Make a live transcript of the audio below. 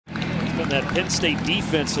been that Penn State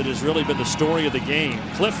defense that has really been the story of the game.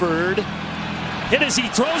 Clifford hit as he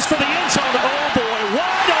throws for the end zone. Oh boy,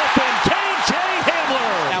 wide open, K.J.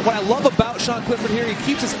 Hamler. Now what I love about Sean Clifford here, he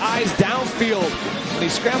keeps his eyes downfield. When he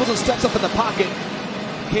scrambles and steps up in the pocket,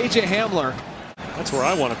 K.J. Hamler. That's where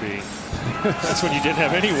I want to be. That's when you didn't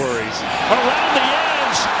have any worries. Around the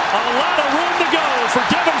edge, a lot of room to go for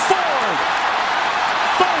Devin Ford.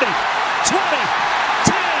 30, 20,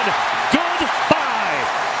 10, goodbye.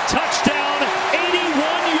 Touchdown,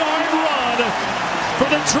 81-yard run for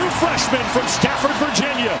the true freshman from Stafford,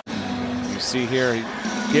 Virginia. You see here, he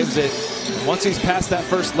gives it. Once he's past that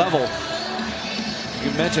first level,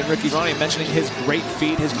 you mentioned Ricky Ronnie mentioning his great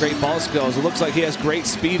feet, his great ball skills. It looks like he has great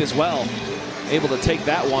speed as well. Able to take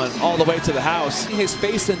that one all the way to the house. His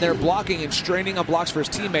face in there blocking and straining on blocks for his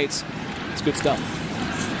teammates. It's good stuff.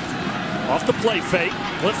 Off the play fake.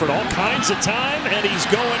 Clifford all kinds of time, and he's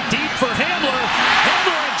going deep for Hamler.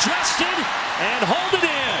 Hamler adjusted and hold it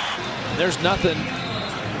in. There's nothing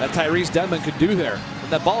that Tyrese Dedmon could do there.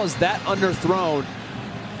 When that ball is that underthrown,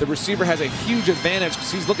 the receiver has a huge advantage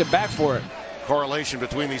because he's looking back for it. Correlation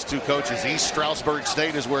between these two coaches. East Stroudsburg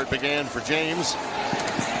State is where it began for James.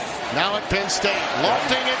 Now at Penn State,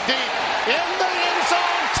 lofting it deep, in the end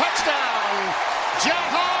zone, touchdown,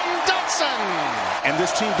 Jahan Dotson. And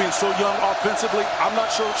this team being so young offensively, I'm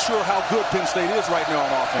not sure how good Penn State is right now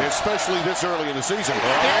on offense. Especially this early in the season.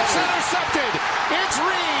 It's intercepted, it's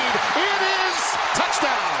Reed, it is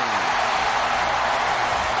touchdown.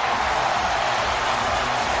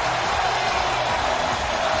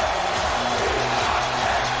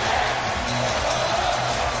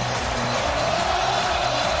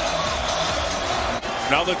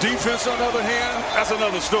 Now the defense, on the other hand, that's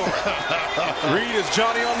another story. Reed is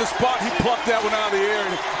Johnny on the spot. He plucked that one out of the air.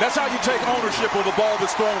 And that's how you take ownership of the ball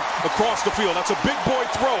that's thrown across the field. That's a big boy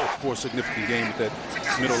throw for a significant game at that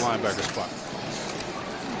middle linebacker spot.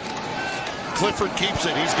 Clifford keeps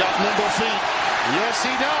it. He's got nimble feet. Yes,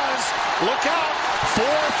 he does. Look out.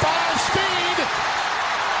 4-5 speed.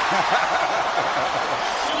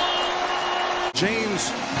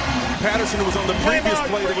 James Patterson, who was on the previous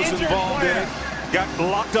play that was involved in it, got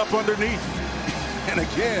locked up underneath. And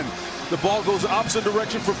again, the ball goes the opposite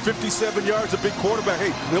direction for 57 yards. A big quarterback.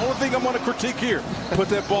 Hey, the only thing I'm going to critique here, put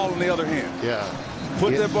that ball in the other hand. Yeah.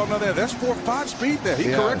 Put that ball in the other hand. That's 4-5 speed there.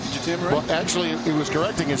 He corrected you, Tim, right? Well, actually, he was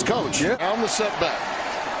correcting his coach. Yeah. On the setback.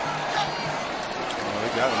 Oh,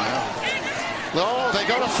 they got him now. Oh, they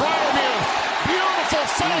go to Fryermuth. Beautiful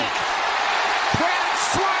fake. Pratt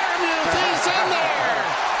Fryermuth is in there.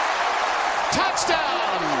 Touchdown.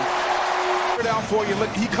 Out for you.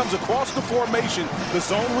 He comes across the formation, the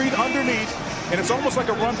zone read underneath, and it's almost like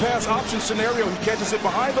a run-pass option scenario. He catches it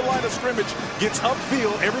behind the line of scrimmage, gets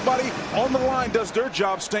upfield. Everybody on the line does their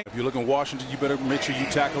job. If you're looking Washington, you better make sure you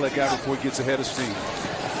tackle that guy before he gets ahead of steam.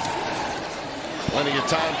 Plenty of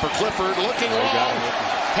time for Clifford. Looking long.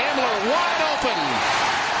 Hamler wide open.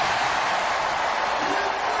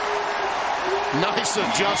 Nice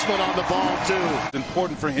adjustment on the ball, too. It's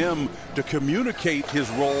important for him to communicate his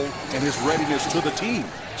role and his readiness to the team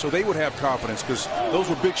so they would have confidence, because those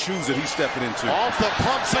were big shoes that he's stepping into. Off the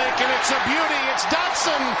pump fake, and it's a beauty. It's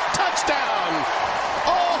Dotson. Touchdown.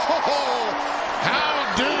 Oh,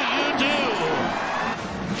 how do you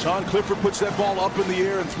do? Sean Clifford puts that ball up in the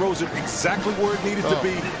air and throws it exactly where it needed to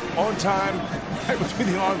be, on time, right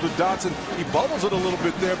between the arms of Dotson. He bubbles it a little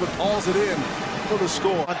bit there, but hauls it in for the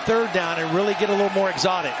score. On third down and really get a little more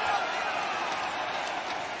exotic.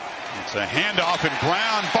 It's a handoff, and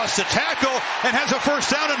Brown busts a tackle and has a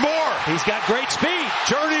first down and more. He's got great speed.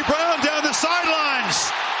 Journey Brown down the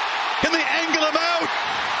sidelines. Can they angle him out?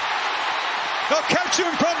 They'll catch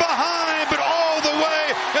him from behind, but all the way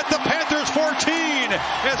at the Panthers 14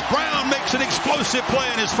 as Brown makes an explosive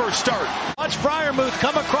play in his first start. Watch Fryermuth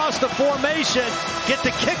come across the formation, get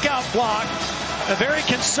the kick-out block. A very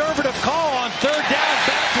conservative call on third down,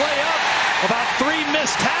 back way up. About 3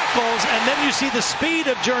 missed tackles, and then you see the speed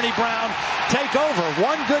of Journey Brown take over.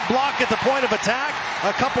 One good block at the point of attack,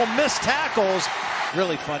 a couple missed tackles.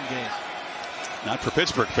 Really fun game. Not for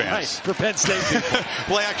Pittsburgh fans. Nice for Penn State people.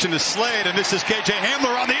 Play action to Slade, and this is K.J.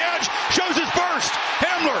 Hamler on the edge. Shows his burst.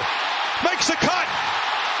 Hamler makes the cut.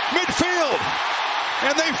 Midfield.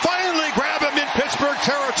 And they finally grab him in Pittsburgh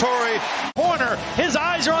territory. Corner, his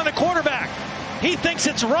eyes are on the quarterback. He thinks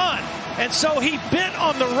it's run, and so he bit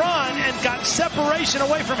on the run and got separation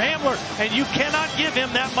away from Hamler, and you cannot give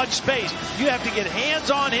him that much space. You have to get hands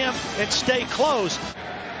on him and stay close.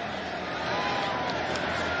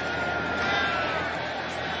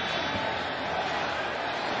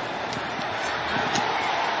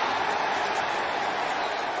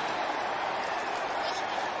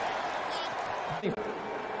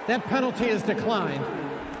 That penalty is declined.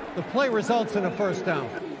 The play results in a first down.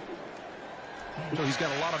 So he's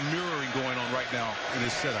got a lot of mirroring going on right now in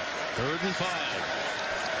his setup. 3rd and 5.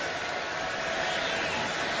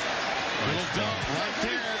 Little dump right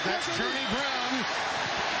there. That's Journey Brown.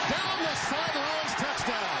 Down the sidelines,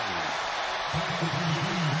 touchdown.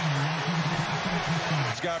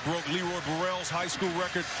 This guy broke Leroy Burrell's high school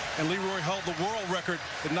record, and Leroy held the world record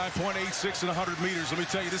at 9.86 in 100 meters. Let me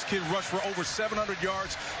tell you, this kid rushed for over 700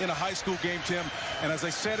 yards in a high school game, Tim. And as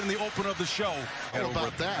I said in the opener of the show, How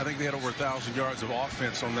about that? I think they had over 1,000 yards of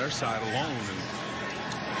offense on their side alone. And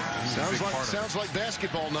Sounds like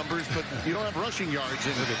basketball numbers, but you don't have rushing yards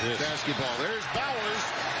in basketball. There's Bowers.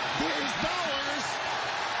 Here's Bowers.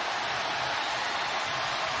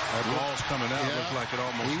 That ball's coming out. Looked like it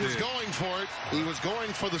almost He was did. going for it. He was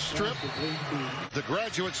going for the strip. The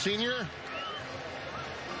graduate senior.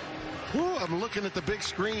 Whew, I'm looking at the big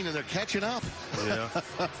screen, and they're catching up. Yeah.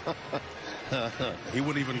 He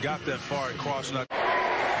wouldn't even got that far and crossed. Watch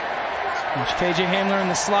KJ Hamler in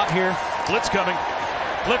the slot here. Blitz coming.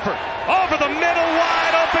 Clifford over the middle,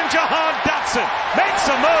 wide open. Jahan Dotson makes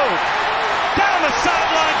a move. Down the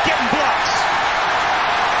sideline, getting blocks.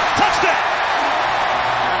 Touchdown.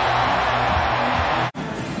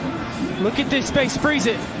 Look at this space, freeze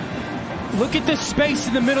it. Look at the space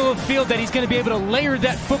in the middle of the field that he's going to be able to layer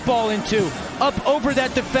that football into. Up over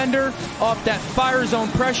that defender, off that fire zone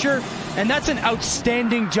pressure. And that's an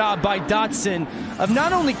outstanding job by Dotson of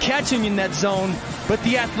not only catching in that zone, but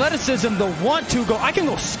the athleticism, the want to go. I can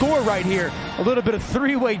go score right here. A little bit of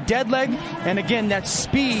three-way dead leg. And again, that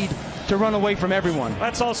speed to run away from everyone.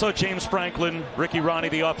 That's also James Franklin, Ricky Ronnie,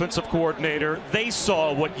 the offensive coordinator. They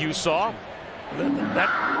saw what you saw.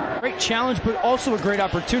 That great challenge, but also a great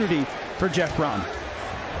opportunity for Jeff Brown.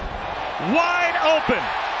 wide open.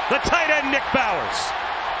 The tight end, Nick Bowers.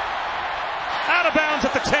 Out of bounds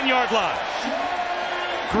at the 10-yard line.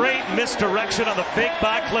 Great misdirection on the fake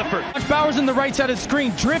by Clifford. Watch Bowers on the right side of the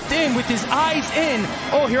screen, drift in with his eyes in.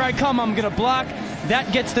 Oh, here I come, I'm going to block.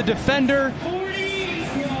 That gets the defender.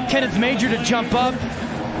 Kenneth Major to jump up.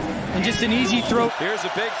 And just an easy throw. Here's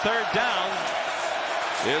a big third down.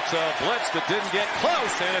 It's a blitz that didn't get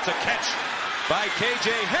close, and it's a catch by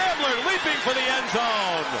KJ Hamler, leaping for the end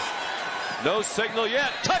zone. No signal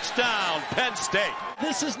yet. Touchdown, Penn State.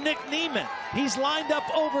 This is Nick Neiman. He's lined up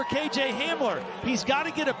over KJ Hamler. He's got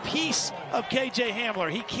to get a piece of KJ Hamler.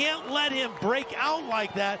 He can't let him break out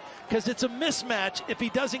like that because it's a mismatch if he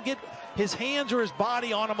doesn't get his hands or his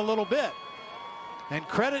body on him a little bit. And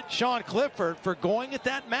credit Sean Clifford for going at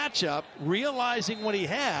that matchup, realizing what he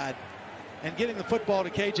had, and getting the football to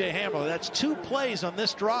KJ Hamler. That's 2 plays on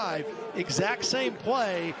this drive, exact same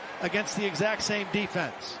play against the exact same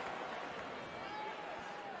defense.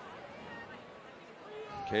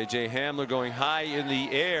 KJ Hamler going high in the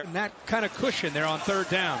air. And that kind of cushion there on third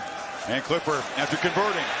down. And Clifford, after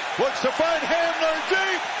converting, looks to find Hamler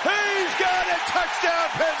deep. He's got it. Touchdown,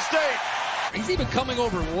 Penn State. He's even coming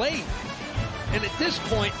over late. And at this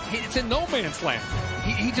point, it's in no man's land.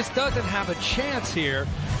 He just doesn't have a chance here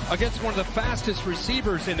against one of the fastest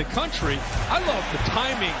receivers in the country. I love the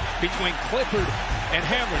timing between Clifford and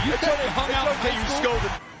Hamler. You thought they hung out in high school?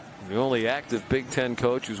 The only active Big Ten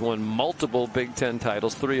coach who's won multiple Big Ten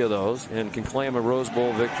titles, 3 of those, and can claim a Rose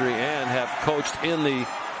Bowl victory and have coached in the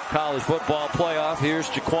college football playoff. Here's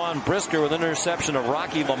Jaquan Brisker with an interception of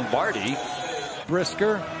Rocky Lombardi.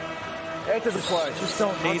 Brisker. Enter the play. Just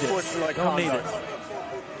don't need it. Don't need it.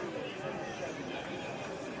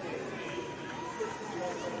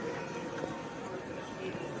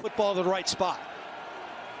 Football to the right spot.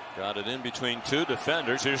 Got it in between 2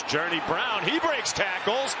 defenders. Here's Journey Brown. He breaks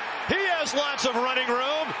tackles. He has lots of running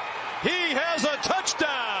room. He has a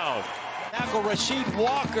touchdown. Tackle Rasheed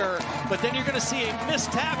Walker, but then you're going to see a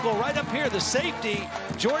missed tackle right up here. The safety,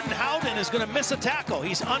 Jordan Howden, is going to miss a tackle.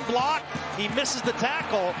 He's unblocked. He misses the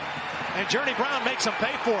tackle, and Journey Brown makes him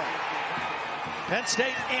pay for it. Penn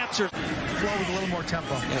State answers. Flow with a little more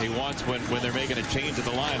tempo. Yeah, he wants, when they're making a change at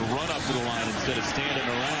the line, run up to the line instead of standing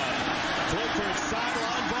around. Clifford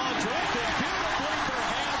sideline ball drifted beautifully for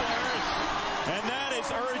Hamler. And that is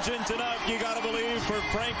urgent enough, you got to believe, for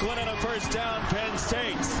Franklin and a first down, Penn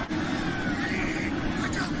State.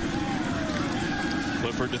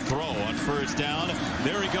 Clifford to throw on first down.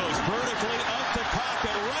 There he goes, vertically up the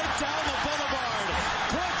pocket, right down the boulevard.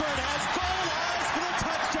 Clifford has goal lines for the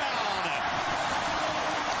touchdown.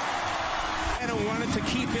 And I wanted to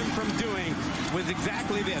keep him from doing was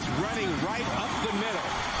exactly this, running right up the middle.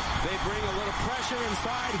 They bring a little pressure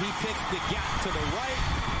inside. He picks the gap to the right.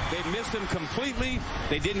 They missed him completely.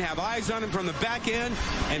 They didn't have eyes on him from the back end,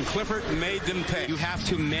 and Clifford made them pay. You have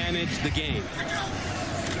to manage the game.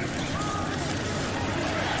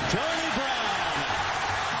 Tony Brown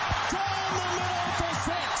down the middle for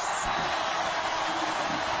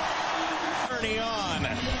 6. Ernie on.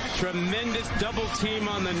 Tremendous double team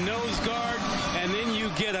on the nose guard, and then you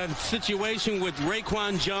get a situation with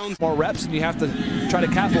Raekwon Jones. More reps, and you have to try to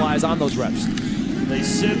capitalize on those reps. They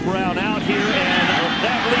send Brown out here, and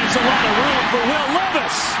that leaves a lot of room for Will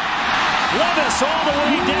Levis. Levis all the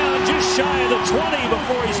way down, just shy of the 20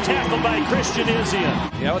 before he's tackled by Christian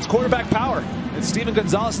Izzian. You know, it's quarterback power. And Steven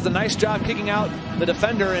Gonzalez does a nice job kicking out the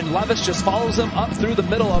defender, and Levis just follows him up through the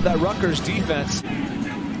middle of that Rutgers defense.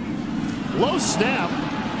 Low snap.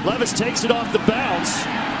 Levis takes it off the bounce.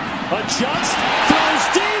 Adjusts, throws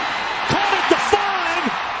deep, caught at the 5,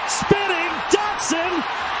 spinning, Dotson.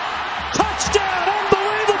 Touchdown,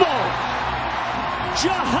 unbelievable!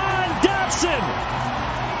 Jahan Dotson.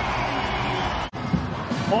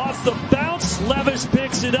 Off the bounce, Levis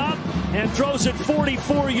picks it up and throws it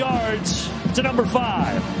 44 yards to number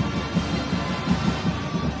 5.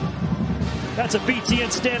 That's a BTN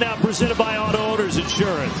standout presented by Auto Owners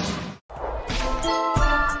Insurance.